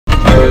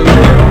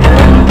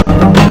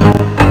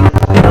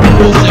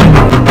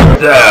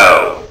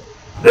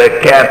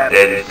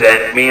captain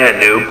sent me a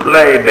new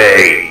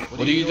playmate.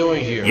 What are you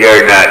doing here?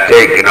 You're not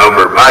taking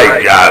over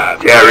my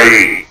job,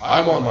 Terry.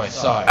 I'm on my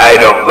side. I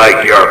don't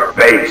like your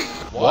face.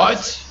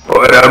 What?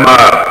 Put 'em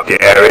up,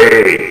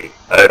 Terry.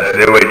 Let's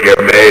see what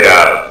you're made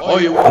of. Oh,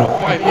 you wanna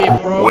fight me,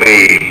 bro?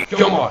 We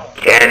Come on.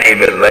 can't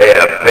even lay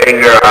a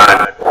finger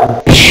on.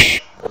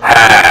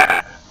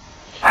 Ha!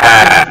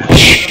 Ha!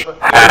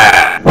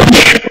 Ha!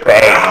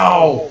 Fake.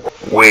 Ow!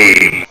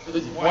 We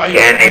Why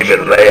can't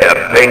even lay a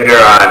finger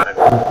on.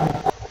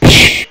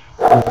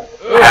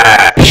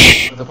 Ha!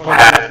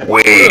 Ha!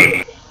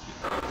 We.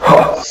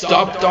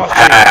 Stop dodging.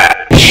 Ha!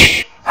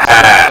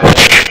 Ha!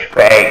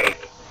 Fake.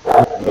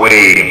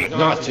 We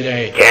Not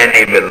today. can't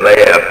even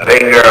lay a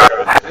finger on.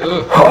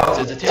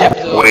 To the tip of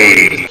the...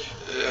 We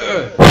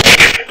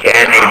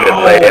can't even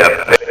lay a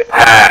finger.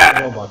 Ha!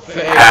 Oh, my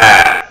face.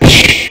 Ha!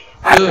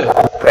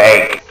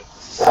 Fake.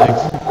 6,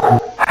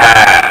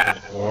 Ha!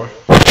 4.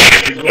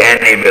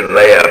 Can't even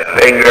lay a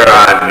finger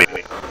on me. To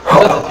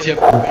the tip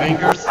of your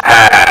fingers.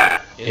 Ha!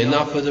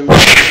 Enough of the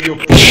your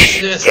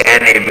business.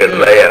 Can't even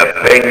lay a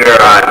finger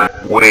on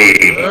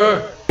we.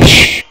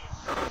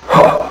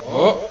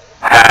 Oh.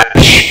 Ha!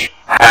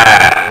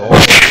 Ha! Oh.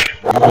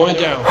 You're going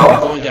down. You're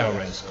going down,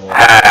 Red Skull.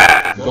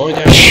 Ha! You're going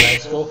down,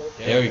 Red Skull.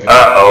 There you go.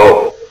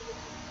 Uh-oh.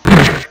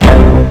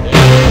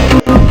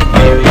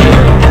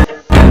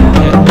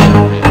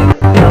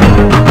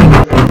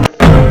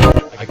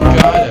 I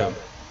got him.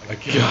 I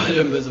got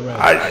him as a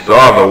rabbit. I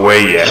saw the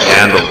way you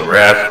handled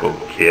Rascal,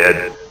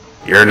 kid.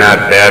 You're not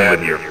bad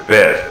with your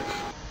fists.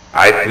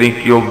 I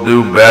think you'll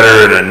do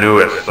better in a new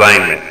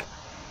assignment.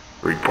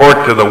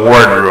 Report to the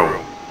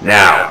wardroom,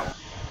 now.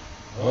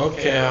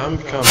 Okay, I'm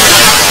coming.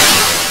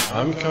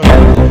 I'm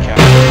coming to the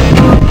captain.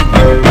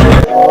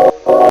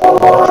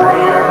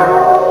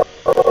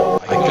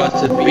 I got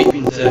to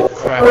beating the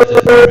crap out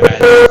of the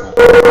Red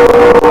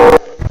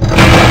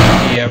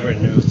Skull. He ever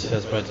knew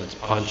his brother's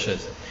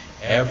punches.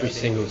 Every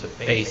single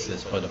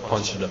faces for the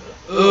punch of the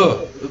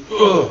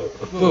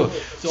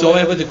so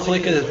able to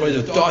click it where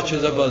the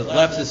dodges of the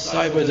left and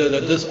side where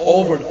this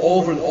over and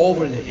over and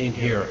over in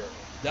here.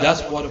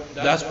 That's what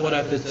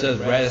I said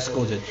Red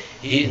Skull did.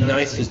 He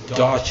ignites his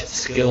dodge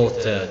skill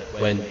to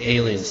when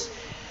aliens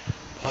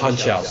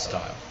punch out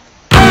style.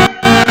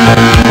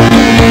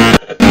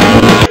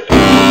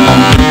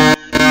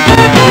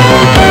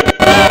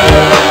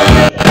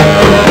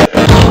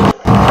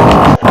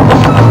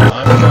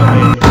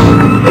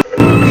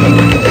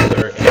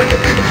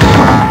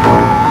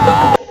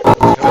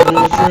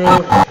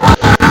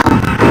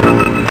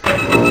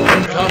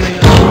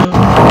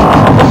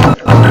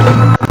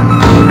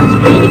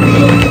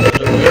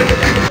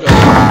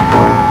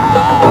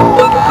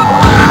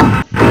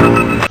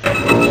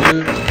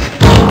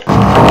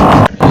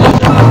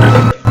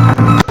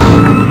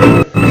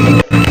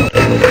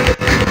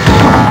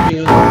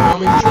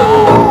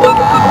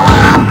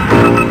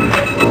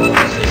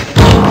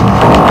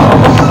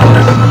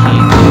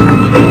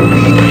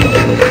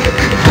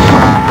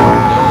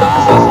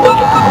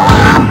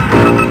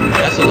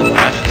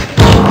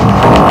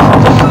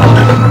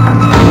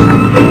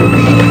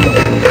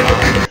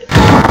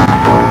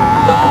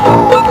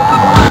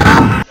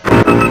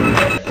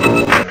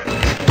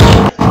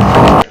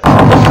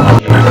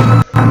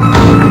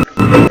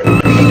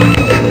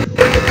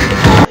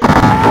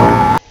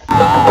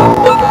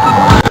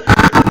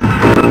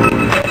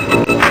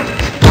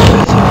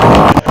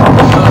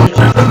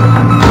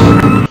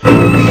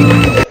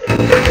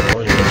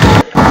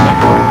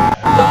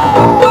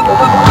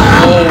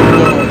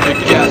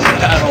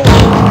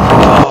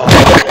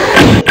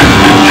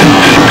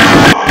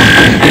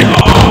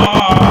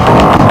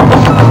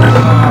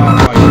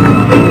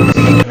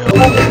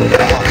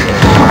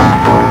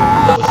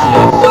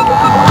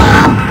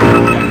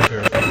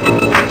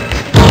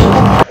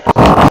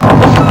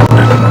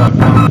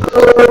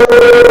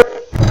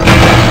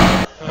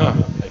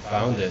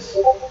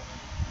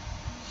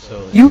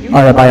 You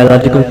are a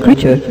biological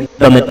creature.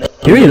 The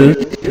materials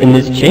in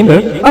this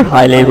chamber are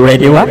highly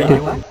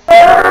radioactive.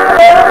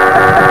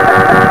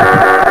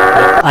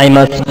 I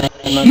must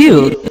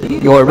shield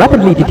your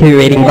rapidly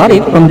deteriorating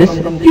body from this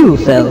fuel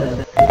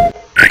cell.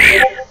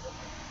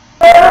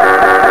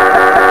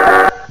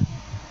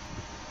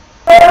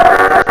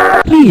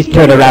 Please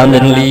turn around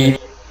and leave.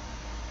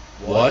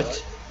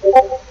 What?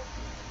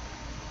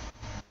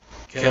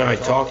 Can I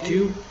talk to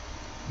you?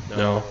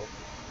 No.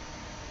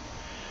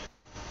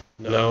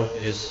 No,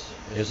 it's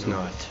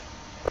not.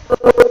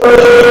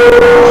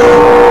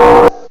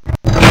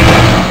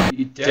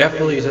 He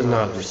definitely does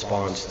not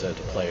respond to the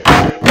player.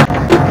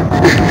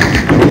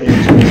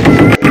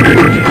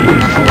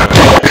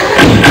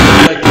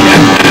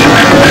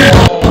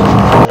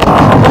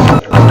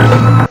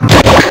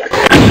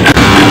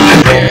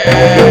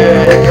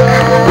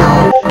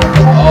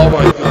 Oh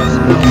my god, it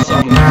smells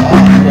something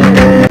awful.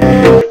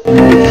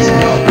 It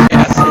smells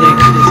gasoline,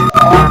 it is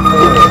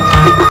awful.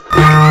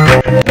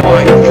 Oh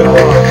my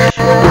gosh.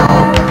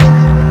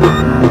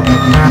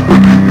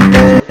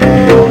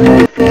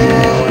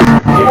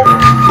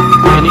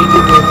 I need to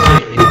go to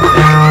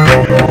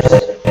infected.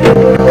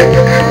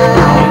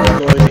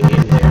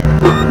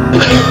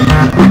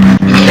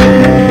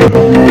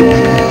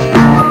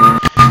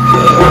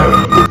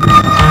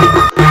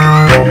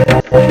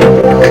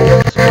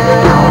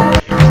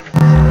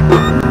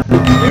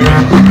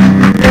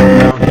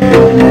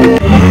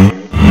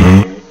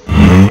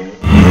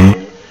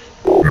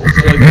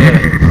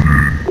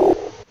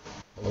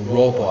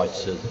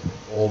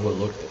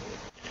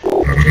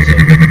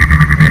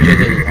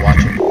 didn't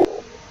watch it.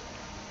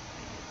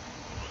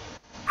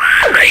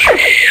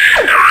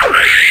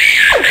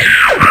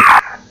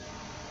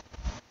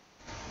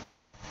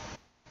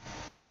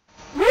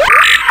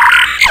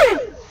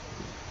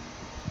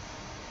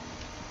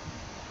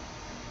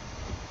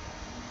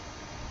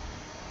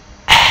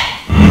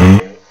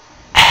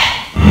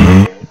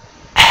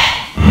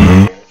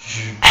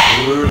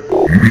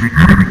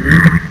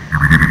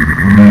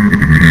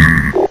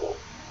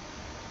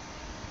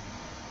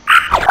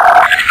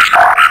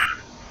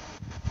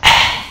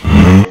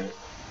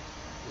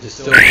 They're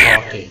still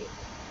talking.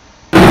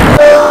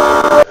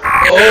 Oh!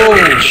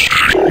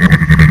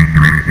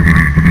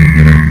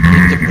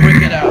 Need to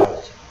break it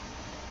out.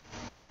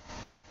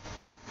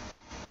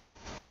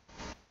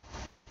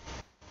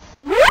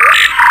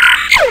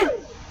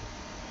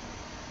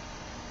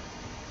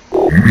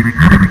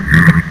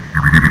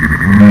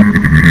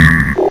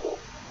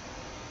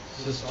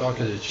 Just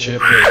talking to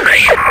chip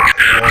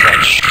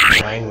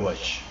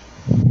language.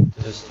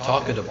 Just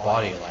talking to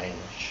body language.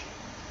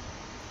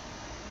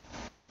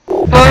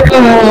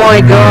 Oh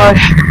my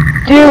gosh.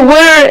 Dude,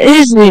 where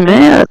is he,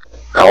 man?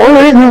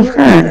 Where is my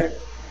friend?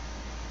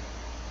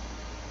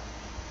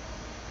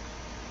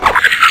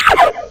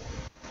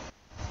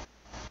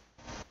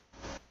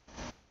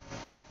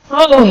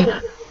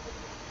 Oh.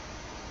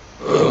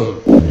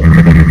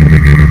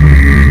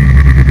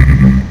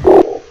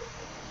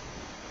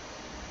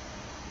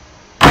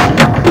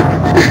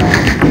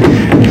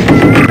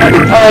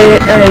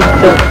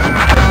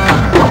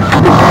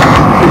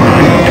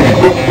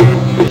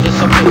 Is this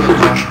something that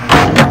Josh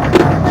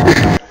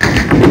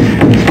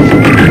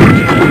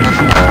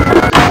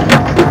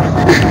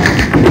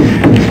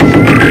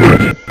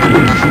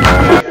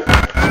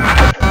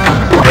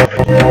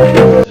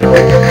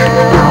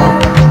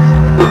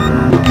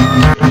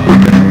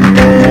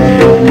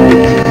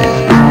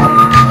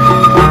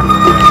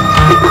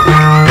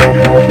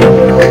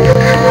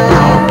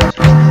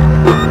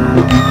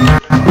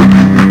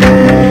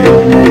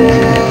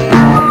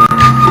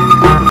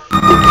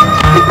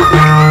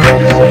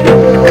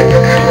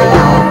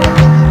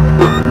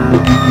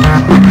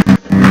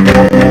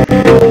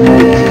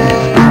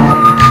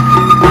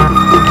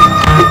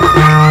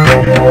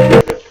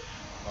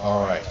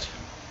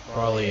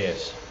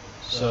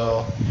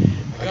So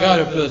I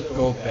gotta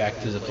go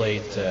back to the play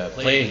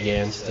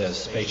against the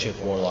spaceship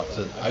warlocks.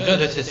 I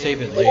gotta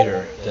save it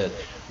later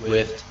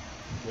with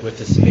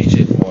the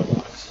spaceship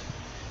warlocks.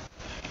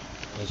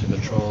 Those are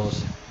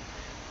controls.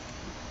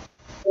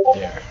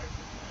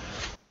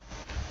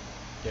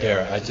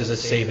 There. I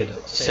just save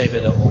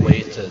it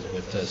away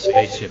with the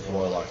spaceship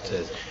warlocks.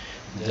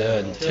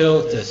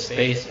 Until the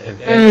space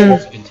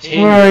adventures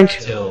continue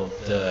till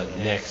the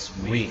next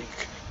week.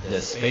 The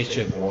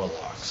spaceship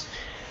warlocks.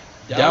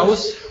 That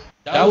was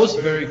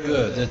very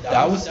good.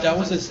 That was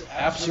just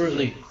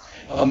absolutely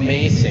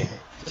amazing.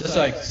 Just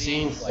like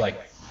seeing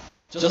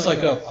just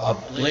like a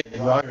Blade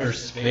Runner,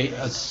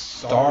 a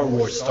Star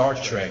Wars, Star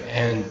Trek,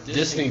 and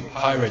Disney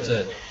Pirates,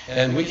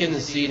 and we can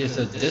see this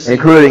Disney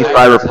including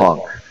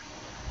Cyberpunk.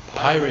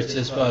 Pirates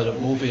is a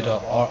movie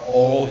that are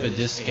all over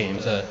this game.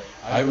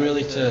 I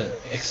really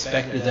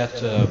expected that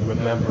to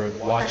remember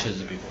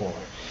watches before.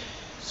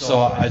 So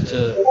I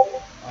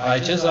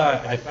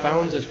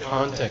found the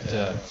contact.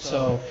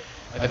 So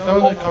I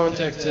found the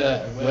contact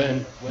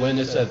when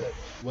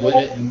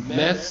it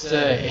met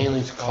the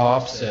aliens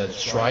cops.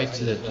 Tried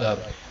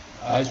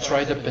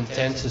the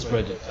pretentious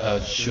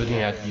shooting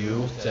at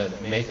you to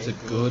make the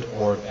good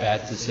or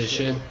bad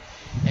decision,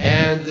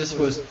 and this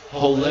was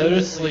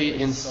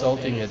hilariously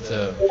insulting it.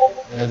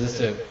 And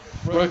this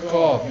frick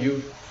off,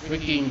 you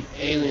freaking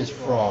aliens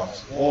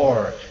frogs,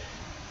 or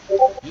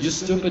you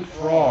stupid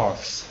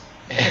frogs.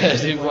 And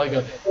he was like,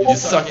 you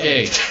suck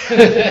egg.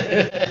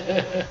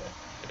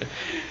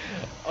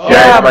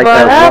 Yeah, like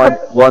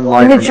that one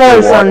line. Let me tell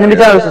you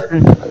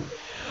something.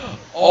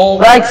 Oh,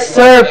 like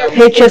Sir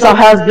Pitches a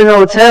husband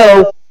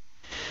hotel.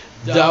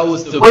 That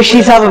was the where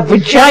she's having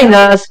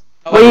vaginas.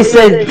 Where he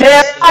says,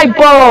 "Damn, I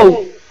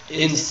blow."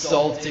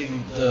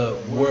 Insulting the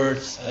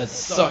words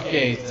 "suck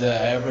egg"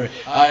 that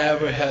I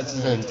ever had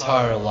in the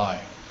entire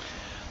life.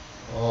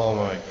 Oh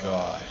my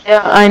god.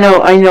 Yeah, I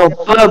know.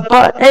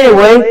 But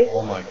anyway,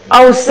 oh my god.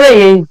 I was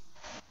saying,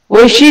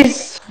 where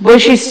she's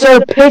Sir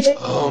Pitches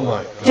oh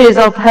my god.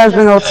 of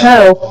husband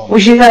hotel, where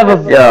she have a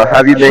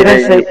have you made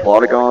any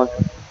Plotagon?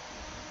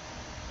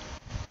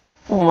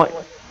 Oh my.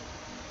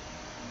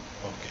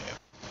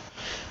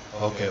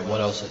 Okay, what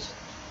else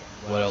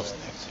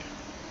next?